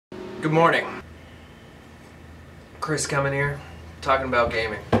Good morning. Chris coming here, talking about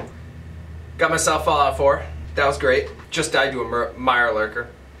gaming. Got myself Fallout 4. That was great. Just died to a Mirelurker.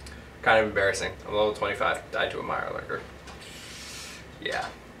 Kind of embarrassing. I'm level 25. Died to a Mirelurker. Yeah.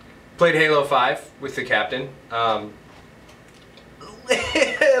 Played Halo 5 with the captain.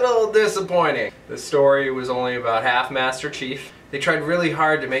 Little disappointing. The story was only about half Master Chief. They tried really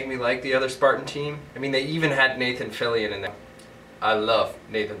hard to make me like the other Spartan team. I mean, they even had Nathan Fillion in there. I love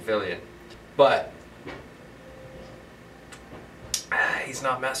Nathan Fillion. But he's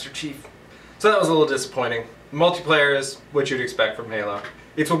not Master Chief. So that was a little disappointing. Multiplayer is what you'd expect from Halo.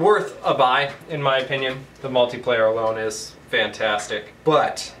 It's worth a buy, in my opinion. The multiplayer alone is fantastic.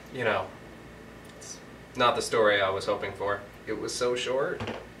 But, you know, it's not the story I was hoping for. It was so short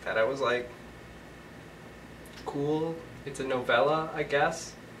that I was like, cool. It's a novella, I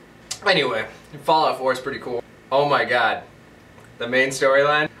guess. Anyway, Fallout 4 is pretty cool. Oh my god. The main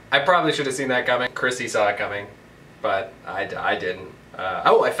storyline? I probably should have seen that coming. Chrissy saw it coming, but I didn't.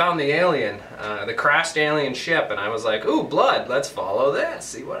 Oh, I found the alien, the crashed alien ship, and I was like, ooh, blood, let's follow this,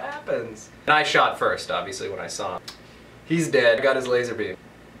 see what happens. And I shot first, obviously, when I saw him. He's dead, got his laser beam,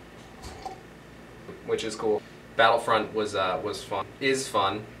 which is cool. Battlefront was fun, is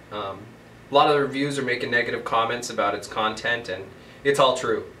fun. A lot of the reviews are making negative comments about its content, and it's all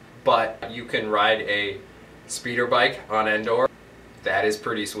true. But you can ride a speeder bike on Endor. That is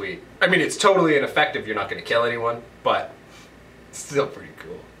pretty sweet. I mean, it's totally ineffective, you're not going to kill anyone, but it's still pretty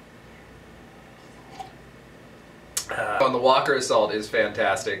cool. On the Walker Assault is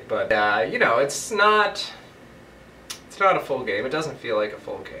fantastic, but you know, it's not a full game. It doesn't feel like a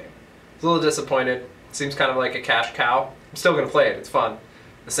full game. I was a little disappointed. It seems kind of like a cash cow. I'm still going to play it, it's fun.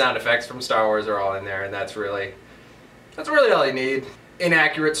 The sound effects from Star Wars are all in there, and that's really all you need.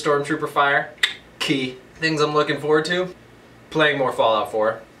 Inaccurate Stormtrooper fire, key. Things I'm looking forward to, playing more Fallout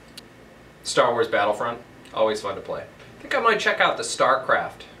 4. Star Wars Battlefront, always fun to play. I think I might check out the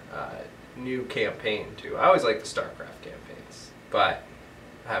StarCraft new campaign too. I always like the StarCraft campaigns, but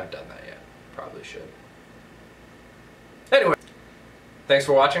I haven't done that yet. Probably should. Anyway, thanks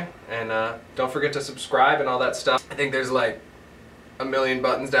for watching, and don't forget to subscribe and all that stuff. I think there's like a million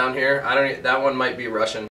buttons down here. That one might be Russian.